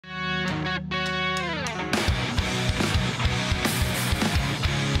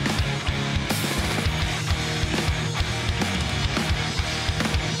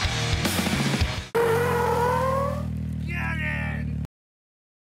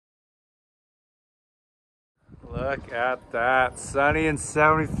Look at that. Sunny and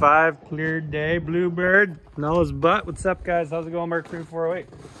 75, clear day, bluebird. Noah's butt. What's up, guys? How's it going, Mark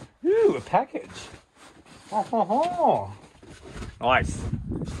 3408? Ooh, a package. Oh, ho, ho. Nice.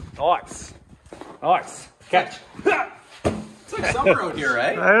 Nice. Nice. Catch. It's like summer out here,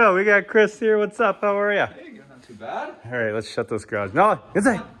 right? I know. We got Chris here. What's up? How are you? Hey, not too bad. All right, let's shut this garage. Noah,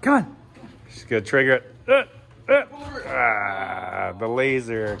 inside. Come on. Just gonna trigger it. The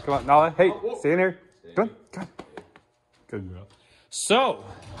laser. Come on, Noah. Hey, stay in here. Come on. Come on. Good girl. So,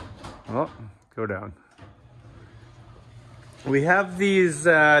 go down. We have these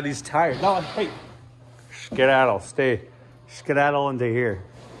tires. Noah, hey. Skedaddle. Stay. Skedaddle into here.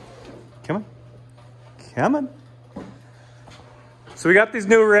 Come on. Come on. So we got these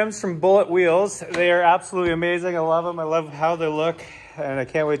new rims from Bullet Wheels. They are absolutely amazing. I love them. I love how they look, and I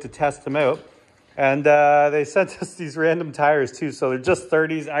can't wait to test them out. And they sent us these random tires too. So they're just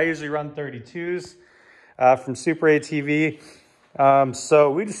 30s. I usually run 32s from Super ATV.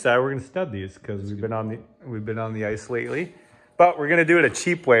 So we decided we're gonna stud these because we've been on the ice lately. But we're gonna do it a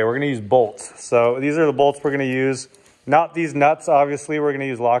cheap way. We're gonna use bolts. So these are the bolts we're gonna use. Not these nuts, obviously. We're gonna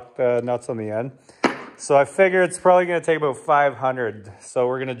use lock nuts on the end. So I figure it's probably gonna take about 500. So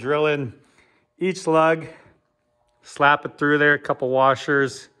we're gonna drill in each lug, slap it through there, a couple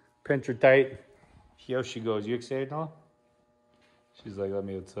washers, pinch her tight. Here she goes. You excited, Noah? She's like, let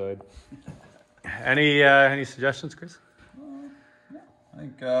me outside. Any suggestions, Chris? Yeah. I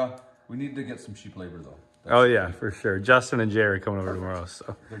think we need to get some cheap labor though. Oh yeah, for sure. Justin and Jay are coming over tomorrow,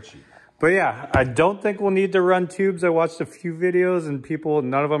 so. They're cheap. But yeah, I don't think we'll need to run tubes. I watched a few videos and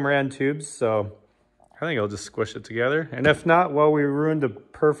none of them ran tubes, so I think I'll just squish it together. And if not, well, we ruined a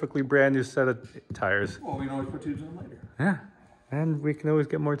perfectly brand new set of tires. Well, we can always put tubes in later. Yeah, and we can always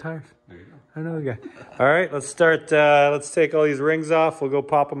get more tires. There you go. I know we got. All right, let's start. Let's take all these rings off. We'll go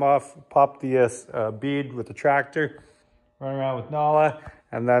pop them off, pop the bead with the tractor, run around with Nala,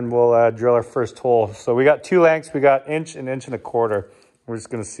 and then we'll drill our first hole. So we got two lengths. We got inch and a quarter. We're just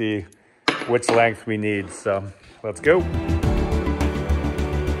gonna see which length we need. So let's go.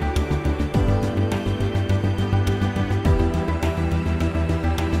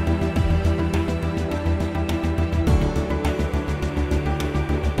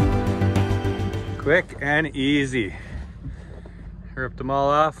 Quick and easy. Ripped them all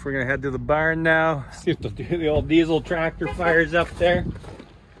off. We're gonna head to the barn now. See if the old diesel tractor fires up there.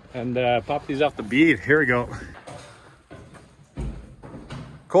 And pop these off the bead. Here we go.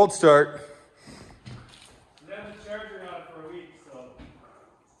 Cold start. We have the charger on it for a week, so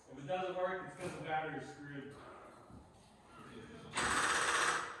if it doesn't work, it's because the battery's screwed.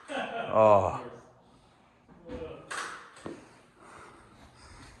 Oh.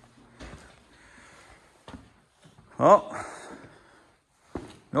 Oh,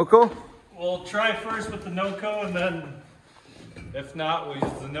 NOCO? We'll try first with the NOCO, and then if not, we'll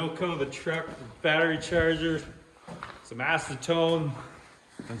use the NOCO, the truck, the battery charger, some acetone,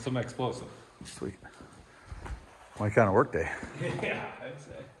 and some explosive. Sweet. My kind of work day. Yeah, I'd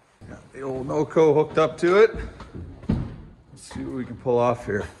say. Got the old NOCO hooked up to it. Let's see what we can pull off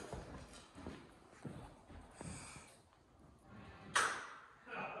here.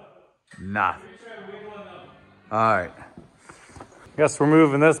 Nothing. All right, guess we're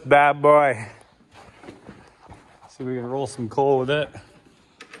moving this bad boy. See if we can roll some coal with it.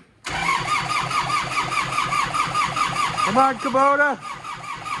 Come on, Kubota.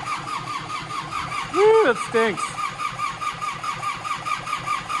 Woo, that stinks.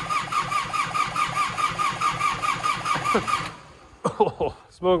 Oh,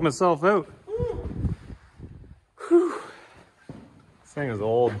 smoked myself out. Whew. This thing is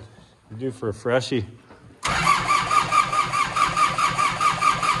old. We're due for a freshie.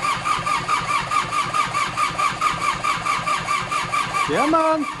 Come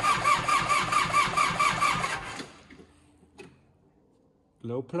on.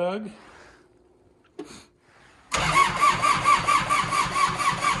 Low plug.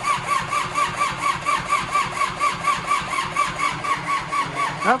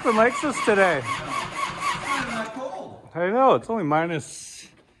 Nothing likes us today. It's not that cold. I know, it's only minus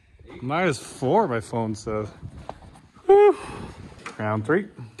 4, my phone says. Whew. Round 3.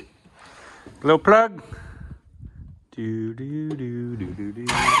 Low plug. Do do do do do do.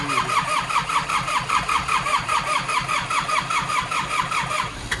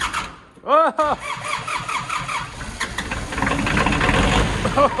 Oh!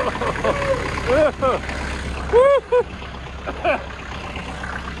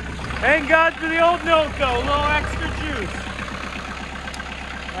 Thank God for the old NOCO, a little extra juice.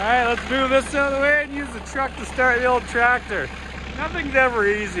 All right, let's move this out of the way and use the truck to start the old tractor. Nothing's ever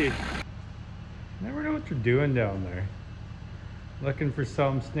easy. Never know what you're doing down there. Looking for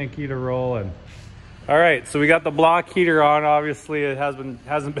some stinky to roll in. All right, so we got the block heater on. Obviously, it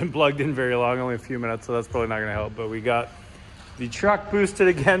hasn't been plugged in very long, only a few minutes, so that's probably not gonna help. But we got the truck boosted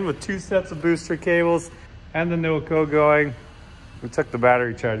again with 2 sets of booster cables and the NOCO going. We took the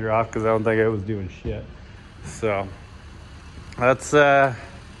battery charger off because I don't think it was doing shit. So let's see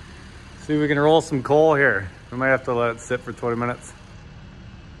if we can roll some coal here. We might have to let it sit for 20 minutes.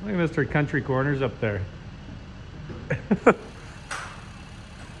 Look at Mr. Country Corners up there.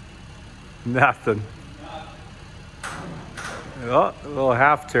 Nothing. Oh, a little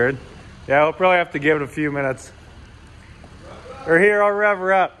half turn. Yeah, we'll probably have to give it a few minutes. Or here, I'll rev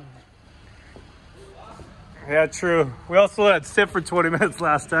her up. Yeah, true. We also let it sit for 20 minutes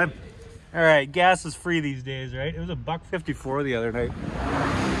last time. All right, gas is free these days, right? It was $1.54 the other night.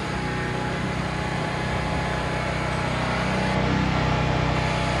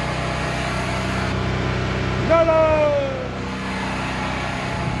 No!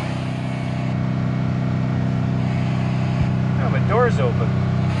 Oh, my door's open.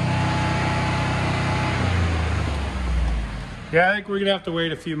 Yeah, I think we're gonna have to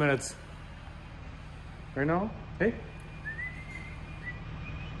wait a few minutes. Right now? Hey?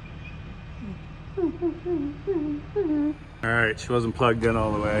 All right, she wasn't plugged in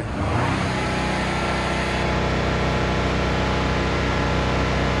all the way.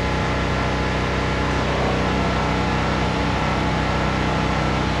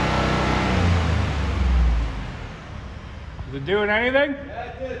 Is it doing anything? Yeah,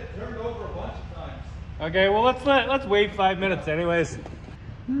 it did. It turned over a bunch of times. Okay, well let's wait 5 minutes anyways.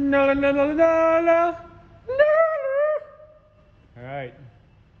 No. No. All right.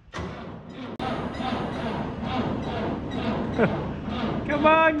 Come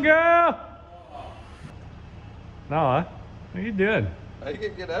on, girl. Noah, what are you doing? I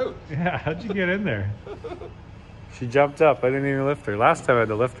can get out. Yeah, how'd you get in there? She jumped up. I didn't even lift her. Last time I had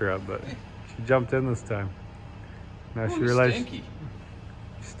to lift her up, but she jumped in this time. Now she realized. Stinky.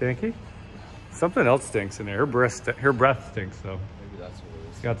 Stinky? Something else stinks in there. Her breath stinks, though. Maybe that's what it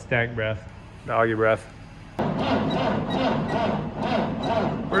is. Got stank breath, doggy breath.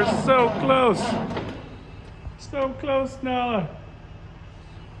 We're so close. So close now.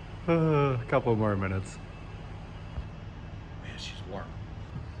 A couple more minutes. Man, she's warm.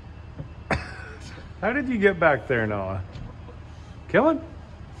 How did you get back there, Noah? Killing?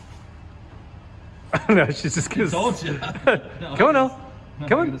 No, she's just gonna. Told you. No, come on, Noah.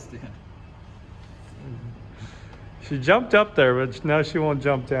 Come on. She jumped up there, but now she won't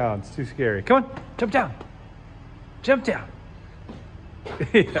jump down. It's too scary. Come on, jump down. Jump down.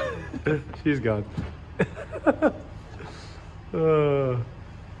 Yeah, she's gone.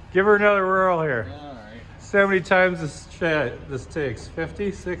 Give her another whirl here. All right. See how many times this takes?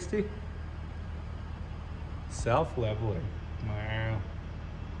 50, 60? Self-leveling. Wow.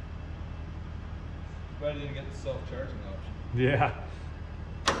 But I didn't get the self-charging option. Yeah.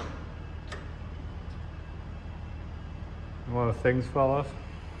 One of the things fall off?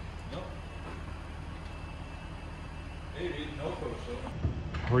 Nope. Maybe, no coach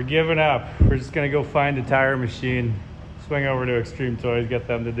though. We're giving up. We're just gonna go find a tire machine, swing over to Extreme Toys, get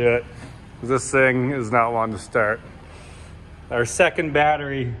them to do it. This thing is not wanting to start. Our second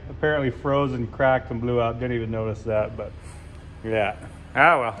battery apparently froze and cracked and blew out. Didn't even notice that, but yeah.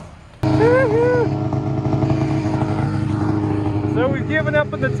 Ah well. So we've given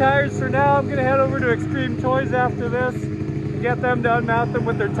up on the tires for now. I'm gonna head over to Extreme Toys after this and get them to unmount them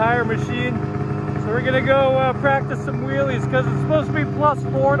with their tire machine. So we're gonna go practice some wheelies because it's supposed to be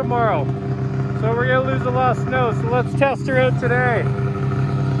 +4 tomorrow. So we're gonna lose a lot of snow. So let's test her out today.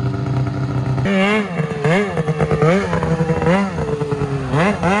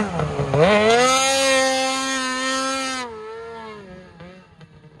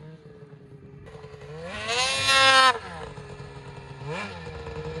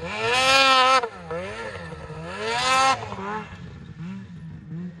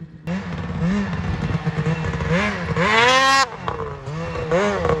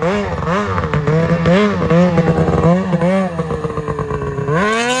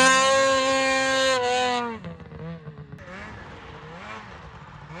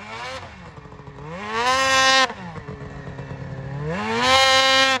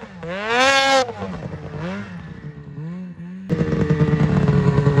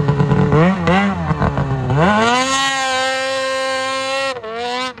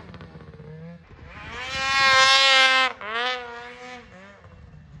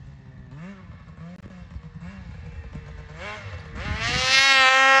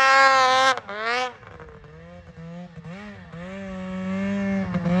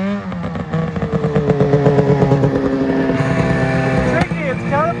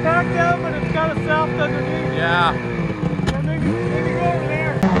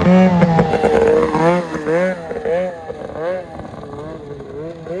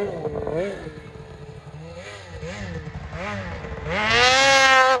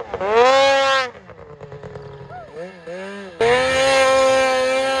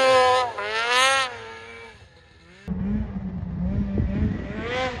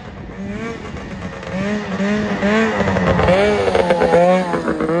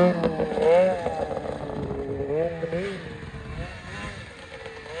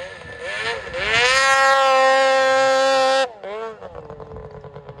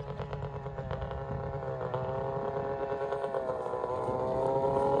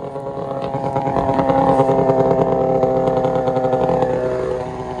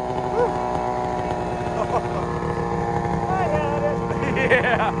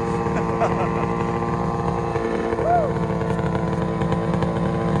 Yeah.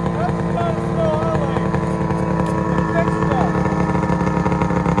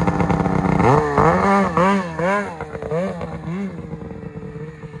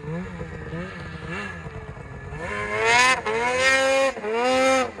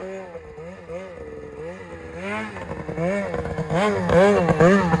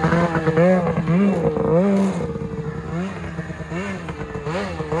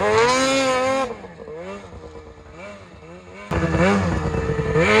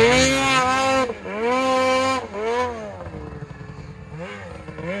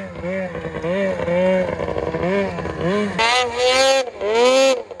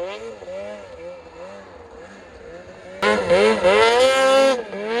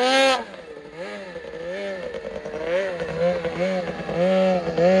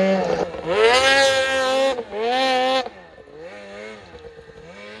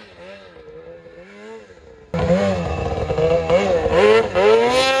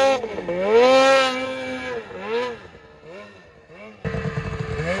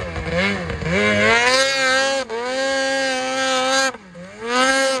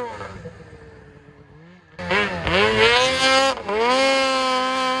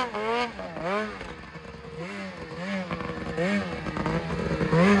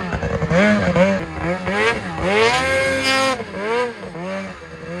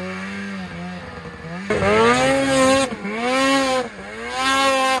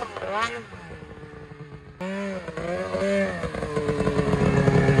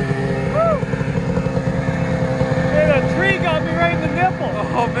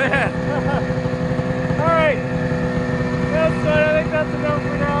 Oh man. Alright. That's it. I think that's enough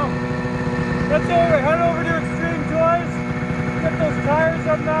for now. Let's head over to Extreme Toys, get those tires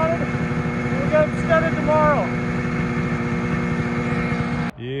unmounted, and we'll get them studded tomorrow.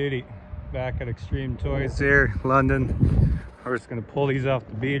 Beauty. Back at Extreme Toys here, London. We're just gonna pull these off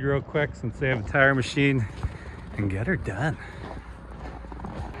the bead real quick since they have a tire machine and get her done.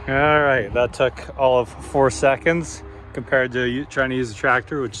 Alright, that took all of 4 seconds compared to trying to use a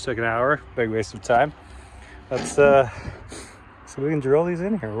tractor, which took an hour. Big waste of time. Let's so we can drill these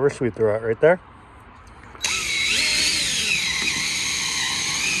in here. Where should we throw it? Right there?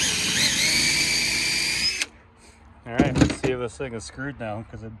 Alright, let's see if this thing is screwed now,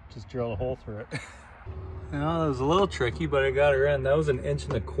 because I just drilled a hole through it. You know, that was a little tricky, but I got her in. That was 1.25 inches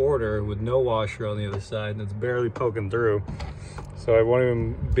with no washer on the other side, and it's barely poking through. So I won't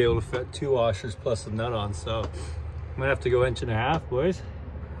even be able to fit 2 washers plus a nut on, so I'm gonna have to go 1.5 inches, boys.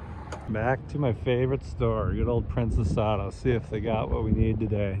 Back to my favorite store, good old Princess Auto. See if they got what we need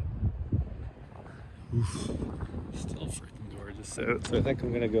today. Oof. Still freaking gorgeous out. So I think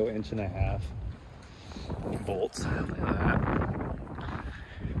I'm gonna go 1.5 inches. Bolts. Look at that.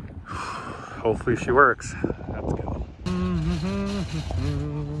 Hopefully she works. Let's go.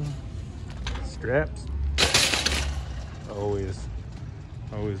 Straps. Always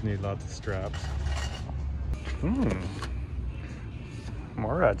need lots of straps.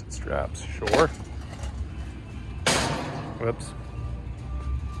 More ratchet straps, sure. Whoops.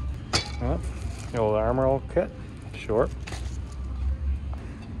 Oh, the old armor all kit, sure.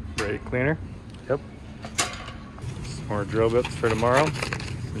 Brake cleaner, yep. Some more drill bits for tomorrow,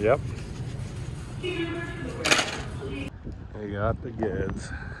 yep. They got the goods.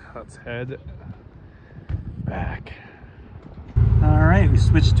 Let's head back. All right, we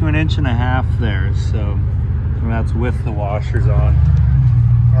switched to 1.5 inches there, so and that's with the washers on.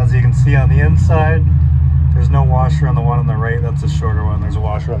 As you can see on the inside, there's no washer on the one on the right. That's a shorter one. There's a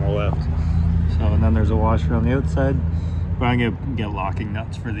washer on the left. So, and then there's a washer on the outside. But I'm gonna get locking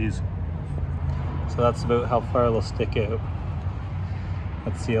nuts for these. So that's about how far they'll stick out.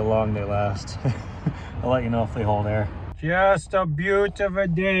 Let's see how long they last. I'll let you know if they hold air. Just a beautiful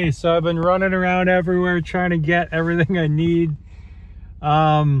day. So I've been running around everywhere trying to get everything I need.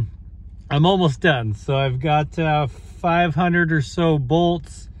 I'm almost done. So I've got 500 or so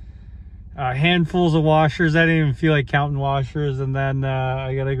bolts, handfuls of washers. I didn't even feel like counting washers. And then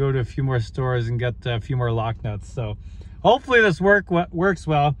I gotta go to a few more stores and get a few more lock nuts. So hopefully this works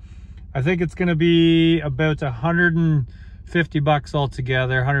well. I think it's gonna be about $150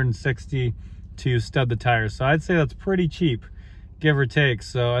 altogether, 160 to stud the tires. So I'd say that's pretty cheap, give or take.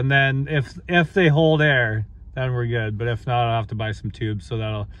 So, and then if they hold air, then we're good. But if not, I'll have to buy some tubes. So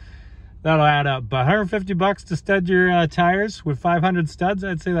that'll add up. But $150 to stud your tires with 500 studs,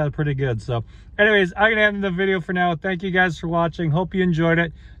 I'd say that's pretty good. So anyways, I'm gonna end the video for now. Thank you guys for watching. Hope you enjoyed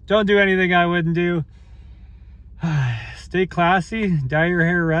it. Don't do anything I wouldn't do. Stay classy, dye your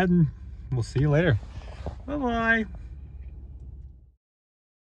hair red, and we'll see you later. Bye-bye.